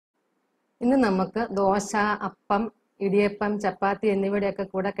ഇന്ന് നമുക്ക് ദോശ, അപ്പം, ഇടിയപ്പം, ചപ്പാത്തി എന്നിവയുടെയൊക്കെ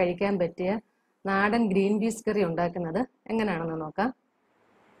കൂടെ കഴിക്കാൻ പറ്റിയ നാടൻ ഗ്രീൻ പീസ് കറി ഉണ്ടാക്കുന്നത് എങ്ങനെയാണെന്ന് നോക്കാം.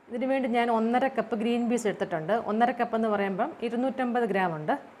 ഇതിനു വേണ്ടി ഞാൻ 1.5 കപ്പ് ഗ്രീൻ പീസ് എടുത്തിട്ടുണ്ട്. 1.5 കപ്പ് എന്ന് പറയുമ്പം 250 ഗ്രാം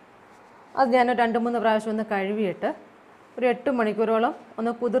ഉണ്ട്. അത് ഞാൻ 2-3 പ്രാവശ്യം ഒന്ന് കഴുകിയിട്ട് ഒരു 8 മണിക്കൂറോളം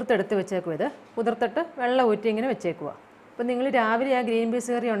ഒന്ന് കുതിർത്തെടുത്ത് വെച്ചേക്കും. ഇത് കുതിർത്തിട്ട് വെള്ളം ഊറ്റി ഇങ്ങനെ വെച്ചേക്കുക. അപ്പോൾ നിങ്ങൾ രാവിലെ ആ ഗ്രീൻ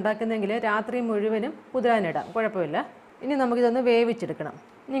പീസ് കറി ഉണ്ടാക്കുന്നെങ്കിൽ രാത്രി മുഴുവനും കുതിരാനിടാം, കുഴപ്പമില്ല. ഇനി നമുക്കിതൊന്ന് വേവിച്ചെടുക്കണം.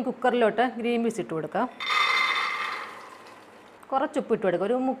 ഇനി കുക്കറിലോട്ട് ഗ്രീൻ പീസ് ഇട്ട് കൊടുക്കാം. കുറച്ച് ഉപ്പ് ഇട്ട് കൊടുക്കുക,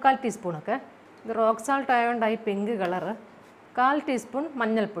 ഒരു 3/4 ടീസ്പൂണൊക്കെ. ഇത് rock salt ആയതുകൊണ്ടായി pink colour. 1/4 teaspoon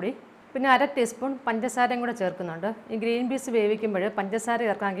മഞ്ഞൾപ്പൊടി, പിന്നെ 1/2 ടീസ്പൂൺ പഞ്ചസാരയും കൂടെ ചേർക്കുന്നുണ്ട്. ഈ ഗ്രീൻ പീസ് വേവിക്കുമ്പോൾ പഞ്ചസാര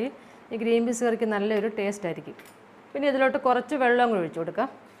ചേർക്കാമെങ്കിൽ ഈ ഗ്രീൻ പീസ് കറിക്ക് നല്ലൊരു ടേസ്റ്റ് ആയിരിക്കും. പിന്നെ ഇതിലോട്ട് കുറച്ച് വെള്ളം കൂടി ഒഴിച്ചു കൊടുക്കാം.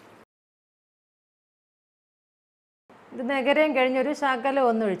 ഇത് നഗരയും കഴിഞ്ഞൊരു ശകലം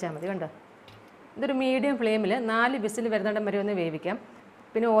ഒന്ന് ഒഴിച്ചാൽ മതി. കണ്ടോ, ഇതൊരു മീഡിയം ഫ്ലെയിമിൽ 4 വിസിൽ വരുന്നിടം വരെ ഒന്ന് വേവിക്കാം.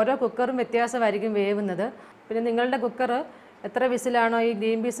 പിന്നെ ഓരോ കുക്കറും വ്യത്യാസമായിരിക്കും വേവുന്നത്. പിന്നെ നിങ്ങളുടെ കുക്കർ എത്ര വിസിലാണോ ഈ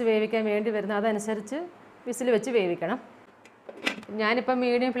ഗ്രീൻ പീസ് വേവിക്കാൻ വേണ്ടി വരുന്നത് അതനുസരിച്ച് വിസിൽ വെച്ച് വേവിക്കണം. ഞാനിപ്പോൾ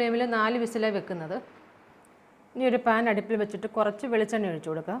മീഡിയം ഫ്ലെയിമിൽ 4 വിസിലാണ് വെക്കുന്നത്. ഇനി ഒരു പാൻ അടുപ്പിൽ വെച്ചിട്ട് കുറച്ച് വെളിച്ചെണ്ണ ഒഴിച്ചു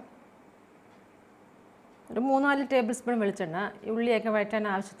കൊടുക്കാം. ഒരു 3-4 ടേബിൾ സ്പൂൺ വെളിച്ചെണ്ണ, ഈ ഉള്ളിയൊക്കെ വഴറ്റാൻ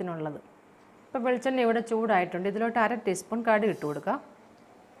ആവശ്യത്തിനുള്ളത്. ഇപ്പോൾ വെളിച്ചെണ്ണ ഇവിടെ ചൂടായിട്ടുണ്ട്. ഇതിലോട്ട് 1/2 ടീസ്പൂൺ കടുക് ഇട്ട് കൊടുക്കാം.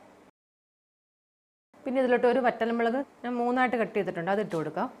 പിന്നെ ഇതിലോട്ട് ഒരു വറ്റൽമുളക് ഞാൻ 3ആയിട്ട് കട്ട് ചെയ്തിട്ടുണ്ട്, അത് ഇട്ട്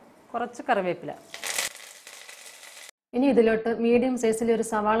കൊടുക്കാം. കുറച്ച് കറിവേപ്പില. ഇനി ഇതിലോട്ട് മീഡിയം സൈസിൽ ഒരു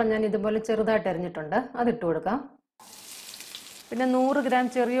സവാള ഞാൻ ഇതുപോലെ ചെറുതായിട്ട് അരിഞ്ഞിട്ടുണ്ട്, അത് ഇട്ട് കൊടുക്കാം. പിന്നെ 100 ഗ്രാം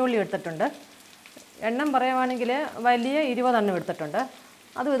ചെറിയ ഉള്ളി എടുത്തിട്ടുണ്ട്. എണ്ണം പറയുവാണെങ്കിൽ വലിയ 20 എണ്ണം എടുത്തിട്ടുണ്ട്.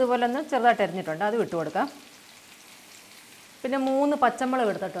 അതും ഇതുപോലെ ഒന്ന് ചെറുതായിട്ട് അരിഞ്ഞിട്ടുണ്ട്, അത് ഇട്ട് കൊടുക്കാം. പിന്നെ 3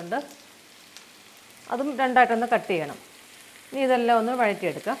 പച്ചമുളക് എടുത്തിട്ടുണ്ട്, അതും 2ആയിട്ടൊന്ന് കട്ട് ചെയ്യണം. ഇനി ഇതെല്ലാം ഒന്ന്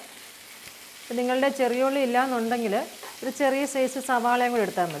വഴറ്റിയെടുക്കാം. നിങ്ങളുടെ ചെറിയ ഉള്ളി ഇല്ലയെന്നുണ്ടെങ്കിൽ ഒരു ചെറിയ സൈസ് സവാളയും കൂടി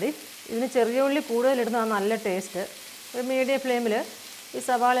എടുത്താൽ മതി. ഇതിന് ചെറിയ ഉള്ളി കൂടുതലിടുന്നതാണ് നല്ല ടേസ്റ്റ്. ഒരു മീഡിയം ഫ്ലെയിമിൽ ഈ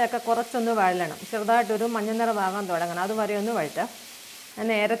സവാളയൊക്കെ കുറച്ചൊന്ന് വഴലണം, ചെറുതായിട്ടൊരു മഞ്ഞ നിറമാകാൻ തുടങ്ങണം, അതുവരെ ഒന്ന് വഴറ്റാം. ഞാൻ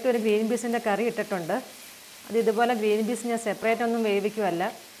നേരത്തെ ഒരു ഗ്രീൻ പീസിൻ്റെ കറി ഇട്ടിട്ടുണ്ട്. അത് ഇതുപോലെ ഗ്രീൻ പീസ് ഞാൻ സെപ്പറേറ്റ് ഒന്നും വേവിക്കുമല്ല,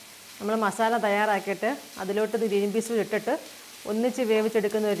 നമ്മൾ മസാല തയ്യാറാക്കിയിട്ട് അതിലോട്ട് ഇത് ഗ്രീൻ പീസ് ഇട്ടിട്ട് ഒന്നിച്ച്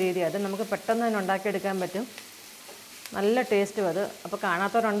വേവിച്ചെടുക്കുന്ന ഒരു രീതി. അത് നമുക്ക് പെട്ടെന്ന് തന്നെ ഉണ്ടാക്കിയെടുക്കാൻ പറ്റും, നല്ല ടേസ്റ്റും അത്. അപ്പോൾ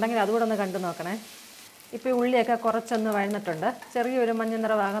കാണാത്തവരുണ്ടെങ്കിൽ അതുകൂടെ ഒന്ന് കണ്ടു നോക്കണേ. ഇപ്പോൾ ഈ ഉള്ളിയൊക്കെ കുറച്ചൊന്ന് വഴന്നിട്ടുണ്ട്, ചെറിയൊരു മഞ്ഞ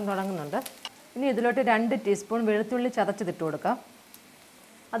നിറമാകാൻ തുടങ്ങുന്നുണ്ട്. ഇനി ഇതിലോട്ട് 2 ടീസ്പൂൺ വെളുത്തുള്ളി ചതച്ചതിട്ട് കൊടുക്കാം.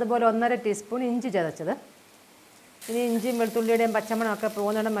 അതുപോലെ 1.5 ടീസ്പൂൺ ഇഞ്ചി ചതച്ചത്. ഇനി ഇഞ്ചിയും വെളുത്തുള്ളിയുടെയും പച്ചമണമൊക്കെ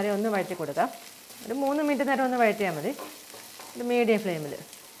പോകുന്നിടം വരെ ഒന്ന് വഴറ്റി കൊടുക്കാം. ഒരു 3 മിനിറ്റ് നേരം ഒന്ന് വഴറ്റിയാൽ മതി, ഒരു മീഡിയം ഫ്ലെയിമിൽ.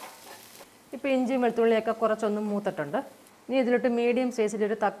 ഇപ്പോൾ ഇഞ്ചിയും വെളുത്തുള്ളിയൊക്കെ കുറച്ചൊന്ന് മൂത്തിട്ടുണ്ട്. ഇനി ഇതിലോട്ട് മീഡിയം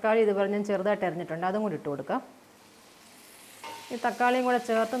സൈസിലൊരു തക്കാളി ഇതുപോലെ ഞാൻ ചെറുതായിട്ട് അരിഞ്ഞിട്ടുണ്ട്, അതും കൂടി ഇട്ട് കൊടുക്കാം. ഈ തക്കാളിയും കൂടെ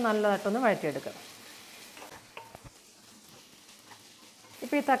ചേർത്ത് നല്ലതായിട്ടൊന്ന് വഴറ്റിയെടുക്കാം.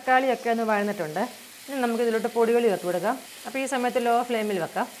 ഇപ്പോൾ ഈ തക്കാളിയൊക്കെ ഒന്ന് വഴന്നിട്ടുണ്ട്. ഇനി നമുക്ക് ഇതിലോട്ട് പൊടികൾ ചേർത്ത് കൊടുക്കാം. അപ്പോൾ ഈ സമയത്ത് ലോ ഫ്ലെയിമിൽ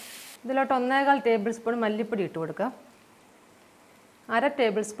വെക്കാം. ഇതിലോട്ട് 1.25 ടേബിൾ സ്പൂൺ മല്ലിപ്പൊടി ഇട്ട് കൊടുക്കാം. 1/2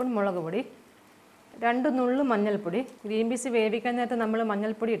 ടേബിൾ സ്പൂൺ മുളക് പൊടി, 2 നുള്ളു മഞ്ഞൾപ്പൊടി. ഗ്രീൻ പീസ് വേവിക്കാൻ നേരത്ത് നമ്മൾ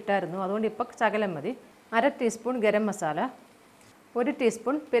മഞ്ഞൾപ്പൊടി ഇട്ടായിരുന്നു, അതുകൊണ്ട് ഇപ്പോൾ ശകലം മതി. 1/2 ടീസ്പൂൺ ഗരം മസാല, 1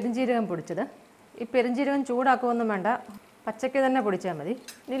 ടീസ്പൂൺ പെരിഞ്ജീരകം പൊടിച്ചത്. ഈ പെരിഞ്ജീരകം ചൂടാക്കുകയൊന്നും വേണ്ട, പച്ചയ്ക്ക് തന്നെ പൊടിച്ചാൽ മതി.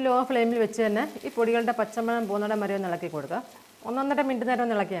 ഇനി ലോ ഫ്ലെയിമിൽ വെച്ച് തന്നെ ഈ പൊടികളുടെ പച്ചമണം പോകുന്നിടം വരെ ഒന്ന് ഇളക്കി കൊടുക്കുക. 1-1.5 മിനിറ്റ് നേരം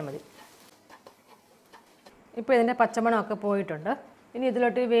ഒന്ന് ഇളക്കിയാൽ മതി. ഇപ്പോൾ ഇതിൻ്റെ പച്ചമണമൊക്കെ പോയിട്ടുണ്ട്. ഇനി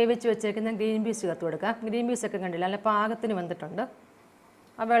ഇതിലോട്ട് വേവിച്ച് വെച്ചേക്കുന്ന ഗ്രീൻ പീസ് ചേർത്ത് കൊടുക്കുക. ഗ്രീൻ പീസൊക്കെ കണ്ടില്ല, നല്ല പാകത്തിന് വെന്തിട്ടുണ്ട്.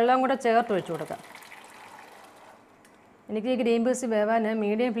 ആ വെള്ളം കൂടെ ചേർത്ത് ഒഴിച്ചു കൊടുക്കുക. എനിക്ക് ഈ ഗ്രീൻ പീസ് വേവാൻ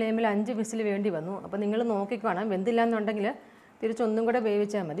മീഡിയം ഫ്ലെയിമിൽ 5 വിസിൽ വേണ്ടി വന്നു. അപ്പോൾ നിങ്ങൾ നോക്കിക്കാണാം, വെന്തില്ല എന്നുണ്ടെങ്കിൽ തിരിച്ചൊന്നും കൂടെ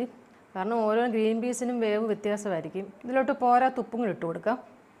വേവിച്ചാൽ മതി. കാരണം ഓരോ ഗ്രീൻ പീസിനും വേവ് വ്യത്യാസമായിരിക്കും. ഇതിലോട്ട് പോരാ ഉപ്പും കൂടി ഇട്ട് കൊടുക്കാം.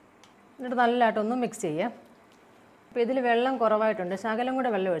 എന്നിട്ട് നല്ലതായിട്ടൊന്ന് മിക്സ് ചെയ്യാം. അപ്പോൾ ഇതിൽ വെള്ളം കുറവായിട്ടുണ്ട്, ശകലം കൂടെ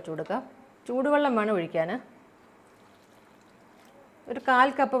വെള്ളം ഒഴിച്ചു കൊടുക്കാം. ചൂടുവെള്ളം വേണം ഒഴിക്കാൻ. ഒരു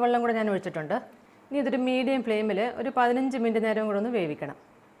 1/4 കപ്പ് വെള്ളം കൂടെ ഞാൻ ഒഴിച്ചിട്ടുണ്ട്. ഇനി ഇതൊരു മീഡിയം ഫ്ലെയിമിൽ ഒരു 15 മിനിറ്റ് നേരം കൂടെ ഒന്ന് വേവിക്കണം.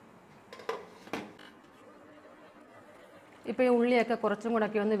 ഇപ്പോൾ ഈ ഉള്ളിയൊക്കെ കുറച്ചും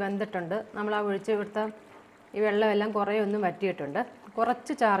കൂടെയൊക്കെ ഒന്ന് വെന്തിട്ടുണ്ട്. നമ്മൾ ആ ഒഴിച്ച് കൊടുത്ത ഈ വെള്ളമെല്ലാം കുറേ ഒന്ന് വറ്റിയിട്ടുണ്ട്.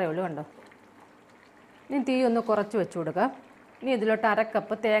 കുറച്ച് ചാറേ ഉള്ളൂ, കണ്ടോ. ഇനി തീ ഒന്ന് കുറച്ച് വെച്ച് കൊടുക്കുക. ഇനി ഇതിലോട്ട് 1/2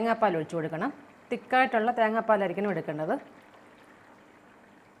 കപ്പ് തേങ്ങാപ്പാൽ ഒഴിച്ചു കൊടുക്കണം. തിക്കായിട്ടുള്ള തേങ്ങാപ്പാലായിരിക്കണം എടുക്കേണ്ടത്.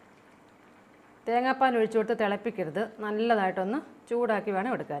 തേങ്ങാപ്പാൽ ഒഴിച്ചു കൊടുത്ത് തിളപ്പിക്കരുത്, നല്ലതായിട്ടൊന്ന് ചൂടാക്കി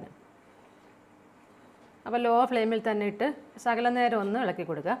വേണം എടുക്കാൻ. അപ്പോൾ ലോ ഫ്ലെയിമിൽ തന്നെ ഇട്ട് ശകല നേരം ഒന്ന് ഇളക്കി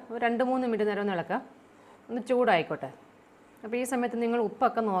കൊടുക്കുക. ഒരു 2-3 മിനിറ്റ് നേരം ഒന്ന് ഇളക്കുക, ഒന്ന് ചൂടായിക്കോട്ടെ. അപ്പോൾ ഈ സമയത്ത് നിങ്ങൾ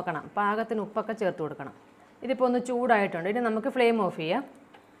ഉപ്പൊക്കെ നോക്കണം, പാകത്തിന് ഉപ്പൊക്കെ ചേർത്ത് കൊടുക്കണം. ഇതിപ്പോൾ ഒന്ന് ചൂടായിട്ടുണ്ട്. ഇനി നമുക്ക് ഫ്ലെയിം ഓഫ് ചെയ്യാം.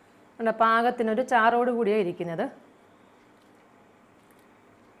 പാകത്തിനൊരു ചാറോട് കൂടിയാണ് ഇരിക്കുന്നത്.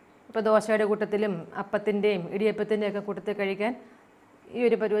 ഇപ്പോൾ ദോശയുടെ കൂട്ടത്തിലും അപ്പത്തിൻ്റെയും ഇടിയപ്പത്തിൻ്റെയൊക്കെ കൂട്ടത്തിൽ കഴിക്കാൻ ഈ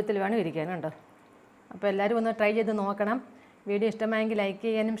ഒരു പരുവത്തിൽ വേണം ഇരിക്കാൻ കണ്ടോ. അപ്പോൾ എല്ലാവരും ഒന്ന് ട്രൈ ചെയ്ത് നോക്കണം. വീഡിയോ ഇഷ്ടമായെങ്കിൽ ലൈക്ക്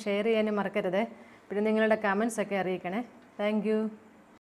ചെയ്യാനും ഷെയർ ചെയ്യാനും മറക്കരുത്. പിന്നെ നിങ്ങളുടെ കമൻസ് ഒക്കെ അറിയിക്കണേ. Thank you.